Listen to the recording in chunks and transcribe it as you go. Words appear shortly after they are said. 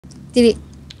Did he?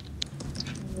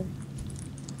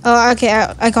 Oh, okay.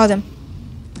 I called him.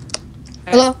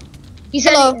 Hello. He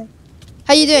said, Hello.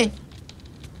 How you doing?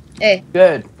 "Hey,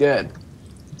 Good, good.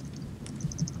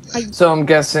 So I'm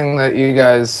guessing that you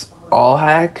guys all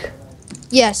hack?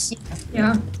 Yes,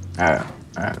 Yeah. Alright,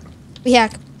 alright. we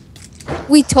hack.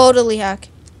 We totally hack.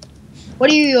 what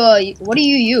do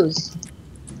you use?"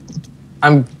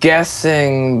 I'm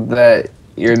guessing that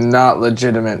you're not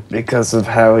legitimate because of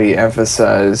how he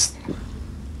emphasized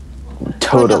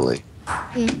totally.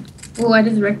 Oh, I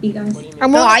just wrecked you guys.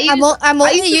 I'm, No, only, I use- I'm I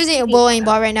only use using a Houdini. bowling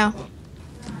ball right now.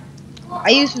 I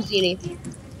use Houdini.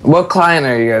 What client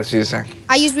are you guys using?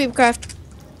 I use Weebcraft.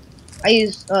 I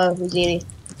use Houdini.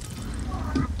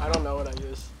 I don't know what I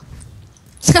use.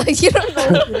 You don't know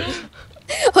what you use.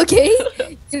 Okay?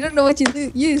 You don't know what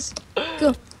you use.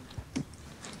 Go.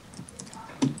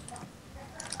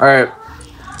 Alright.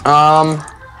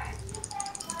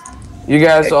 You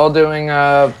guys all doing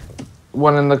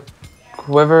one in the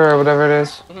quiver or whatever it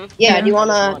is? Yeah, do you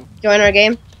wanna join our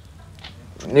game?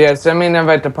 Yeah, send me an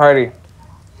invite to party.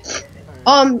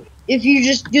 If you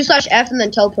just do /F and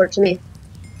then teleport to me.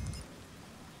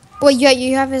 Wait,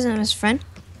 you have his as friend?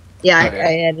 Yeah, I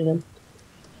Okay. added him.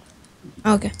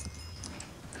 Okay.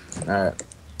 Alright.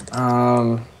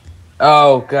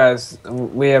 Oh, guys,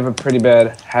 we have a pretty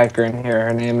bad hacker in here.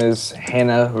 Her name is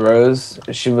Hannah Rose.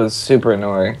 She was super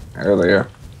annoying earlier.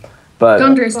 But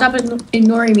Thunder, stop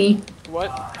ignoring me.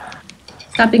 What?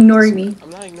 Stop ignoring me. I'm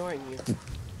not ignoring you.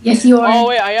 Yes, you are. Oh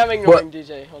wait, I am ignoring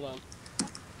DJ. Hold on.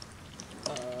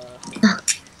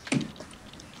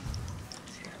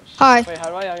 Hi. Wait, how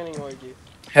do I ignore you?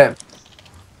 hey,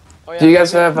 Oh yeah. do you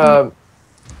guys have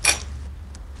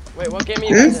Wait, what game are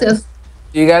you guys in? Sis.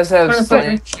 do you guys have On the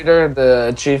Slam Quiver. Shooter, the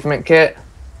achievement kit?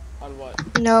 On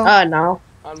what? No. No.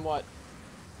 On what?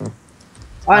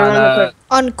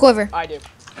 On Quiver. I do.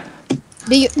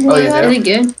 Do you? Oh, do you you have do? Is it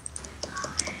good?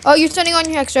 Oh, you're turning on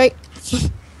your hex, right?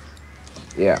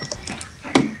 Yeah.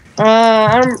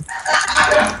 I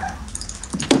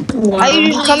Wow.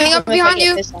 usually Coming use up them if I behind get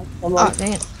you. pissed off with someone. Oh,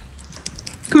 dang it.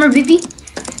 Come on, Vivi.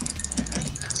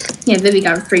 Yeah, Vivi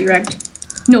got free wrecked.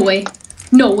 No way.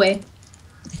 No way.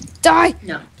 Die.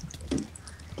 No.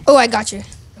 Oh, I got you.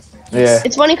 Yeah.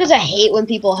 It's funny because I hate when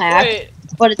people hack, Wait,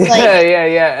 but it's Yeah, like,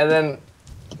 yeah. And then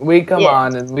we come Yeah.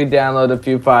 on and we download a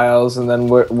few files, and then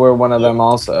we're one of them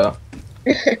also.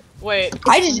 wait.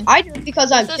 I do it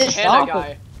because I'm Who's this pissed Hannah off.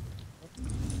 guy?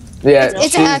 Yeah, It's a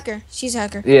she's- hacker. She's a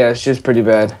hacker. Yeah, she's pretty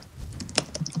bad.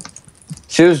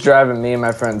 She was driving me and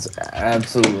my friends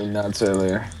absolutely nuts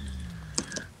earlier.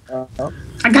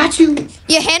 I got you.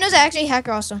 Yeah, Hannah's actually a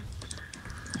hacker also.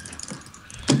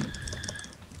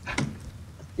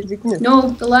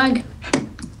 No, the lag.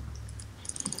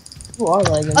 Who are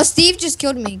lagging? Oh, Steve just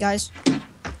killed me, guys.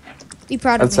 Be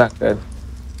proud of That's me. not good.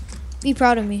 Be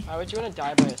proud of me. Why would you want to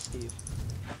die by a Steve?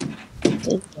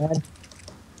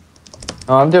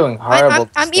 Oh, I'm doing horrible.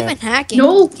 I'm even hacking.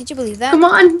 No. Can't you believe that? Come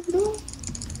on. No.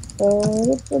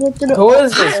 Who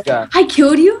is this guy? I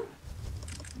killed you?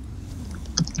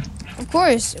 Of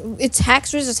course. It's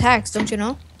hacks versus hacks, don't you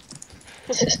know?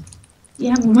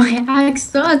 Yeah, but my axe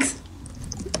sucks.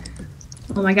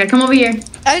 Oh my god, come over here.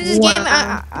 After this Wow. game,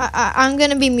 I'm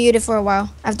gonna be muted for a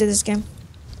while after this game.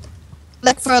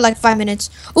 Like for like 5 minutes.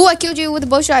 Oh, I killed you with a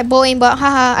bow shot. I bowling bot.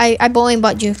 Haha, I bowling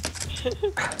bot you.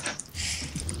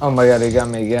 Oh my god, he got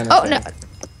me again. Oh no.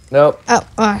 Nope. Oh.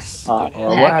 Well,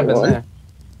 what happened there?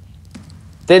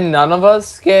 Did none of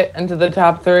us get into the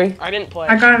top 3? I didn't play.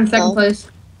 I got in second place.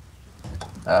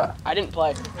 I didn't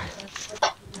play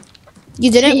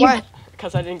You didn't? Why?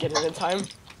 because I didn't get it in time.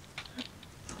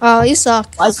 Oh, you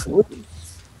suck.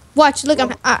 Watch. Look,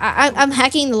 I'm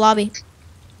hacking the lobby.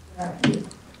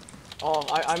 Oh,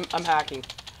 I'm hacking.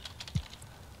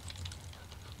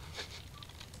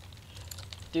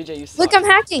 DJ, you suck. Look, I'm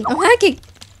hacking. I'm hacking.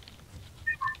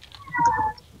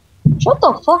 Shut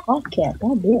the fuck up, cat.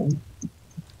 God damn.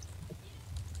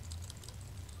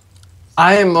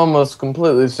 I am almost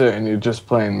completely certain you're just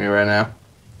playing me right now.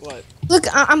 What? Look,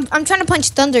 I'm trying to punch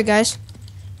Thunder, guys.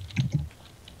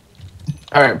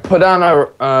 Alright, put on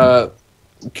a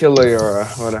killer or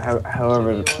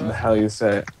however the hell you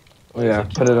say it. Yeah,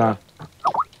 put it on.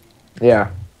 Yeah.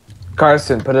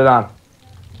 Carson, put it on.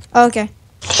 Oh, okay.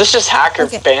 This is just hacker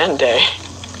Okay. ban day.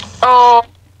 Oh,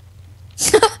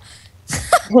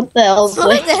 What the hell?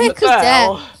 What the heck was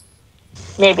that?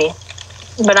 Maybe,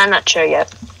 but I'm not sure yet.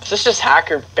 This is just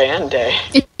hacker ban day.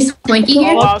 Is Swanky Oh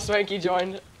here? wow, Swanky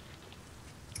joined.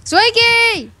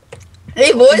 Swanky!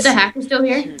 Hey, Is the hacker still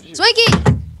here? Swanky!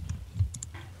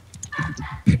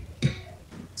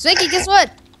 Swanky, guess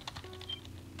what?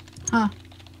 Huh.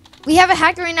 We have a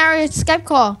hacker in our Skype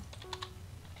call.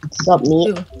 What's up,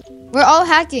 meat? We're all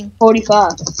hacking. Cody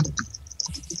Fox.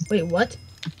 Wait, what?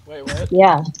 Wait, what?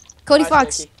 Yeah. Cody Hi,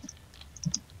 Fox. Spanky.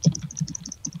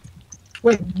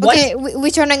 Wait, what? Okay,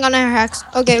 we turning on our hacks.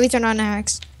 Okay, we turn on our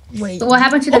hacks. Wait. So what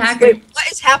happened to the hacker? Wait,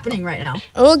 what is happening right now?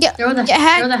 Oh, get Throw the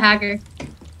hacked. hacker.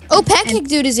 Oh, Pancake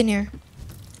Dude is in here.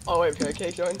 Oh wait,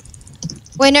 Pancake join.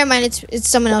 Wait, never mind. It's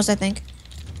someone else, I think.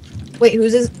 Wait,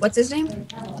 who's this? What's his name?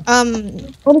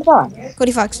 Cody Fox.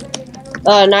 Cody Fox.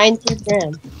 93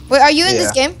 grand. Wait, are you in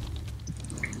this Yeah. game?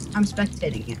 I'm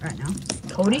spectating it right now.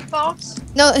 Cody Fox?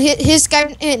 No, his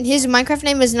Minecraft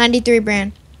name is 93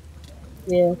 Brand.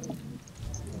 Yeah.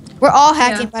 We're all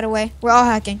hacking, Yeah. by the way. We're all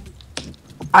hacking.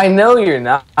 I know you're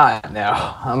not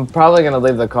now. I'm probably gonna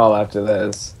leave the call after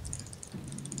this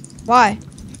Why?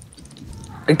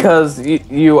 because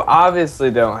you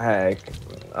obviously don't hack.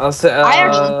 I'll say. I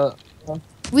actually-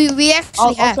 We actually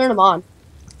I'll hack. turn them on.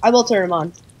 I will turn them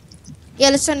on. Yeah,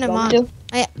 let's turn them Want on.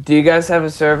 to? Do you guys have a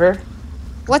server?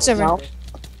 What server? No.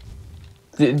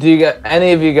 Do you got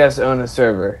any of you guys own a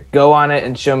server? Go on it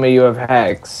and show me you have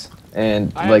hacks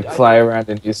and I fly do. around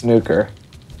and use Nuker.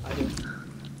 I do.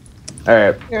 All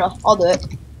right. Here, I'll do it.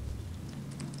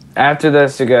 After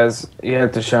this, you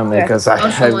have to show me Okay. because I'll I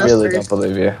show us really don't first.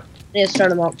 believe you. Just turn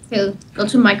them up. Okay, go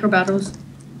to micro battles.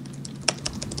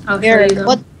 I'll show Here, you them.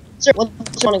 what's you want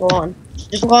to go on?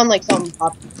 Just go on like something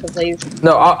pop because I usually.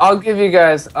 No, I'll give you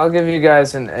guys. I'll give you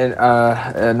guys an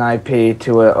IP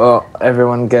to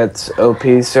everyone gets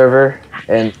OP server,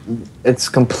 and it's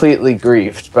completely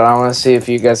griefed. But I want to see if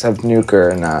you guys have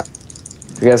Nuker or not.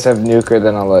 If you guys have Nuker,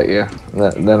 then I'll let you.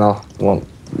 Then I won't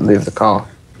leave the call.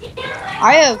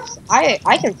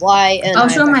 I can fly and I'll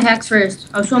show my hacks first.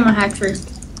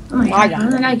 Oh my I god, got how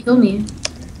did that guy kill me?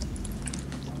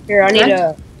 Here, I need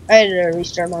to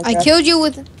restart my. I killed you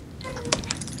with.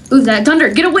 Who's that? Thunder,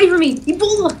 get away from me!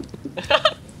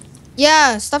 Ebola!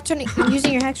 Yeah, stop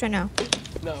using your hacks right now.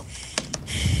 No.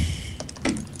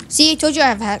 See, I told you I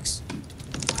have hacks.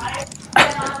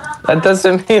 That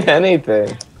doesn't mean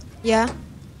anything. Yeah.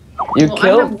 You Well, I have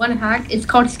killed. one hack. It's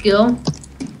called skill.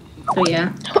 So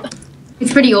yeah,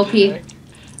 it's pretty OP.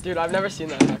 Dude, I've never seen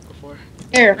that hack before.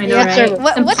 Here, I know, what right? server?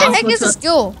 What the heck Impossible is a to-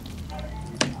 skill?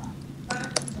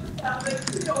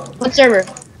 What server?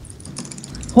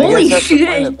 Holy I guess that's the point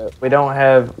shit! of it.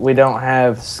 We don't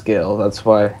have skill. That's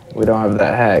why we don't have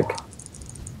that hack.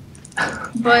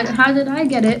 But how did I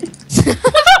get it?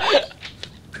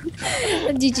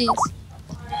 GG's.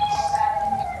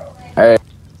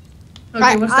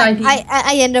 Okay, what's the IP?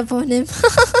 I end up on him.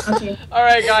 Okay. All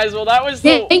right, guys. Well, that was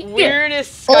the Yeah.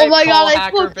 weirdest Oh Skype my call God, I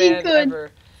hacker fucking ban could.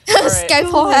 ever. All right. Skype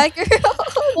hole hacker.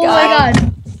 Oh my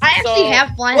god. I actually So-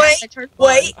 have fly Wait, hacks. I turned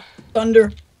Wait,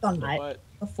 Thunder. What?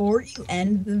 Before you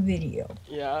end the video,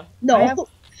 Yeah. No. I have-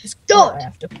 this Don't. I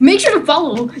have to. Make sure to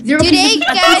follow. Today,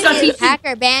 guys, is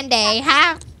Hacker Band Day.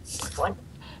 Ha!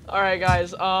 All right,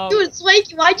 guys. Dude,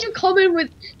 Swanky, why'd you come in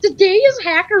with today is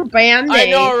Hacker Band Day?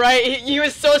 I know, right? He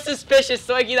was so suspicious,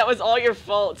 Swanky. That was all your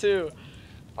fault too.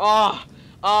 Oh.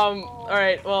 All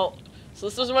right. Well, so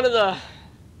this was one of the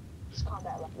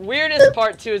weirdest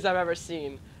part 2s I've ever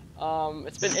seen.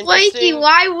 It's been Swanky, interesting.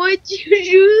 why would you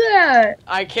do that?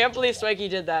 I can't believe Swanky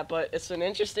did that, but it's an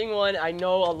interesting one. I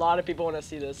know a lot of people want to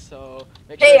see this, so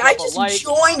make sure Hey, to I drop a just like.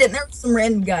 joined and there was some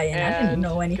random guy in. I didn't And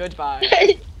know anything.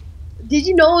 goodbye. Did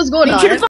you know what was going Make sure to on?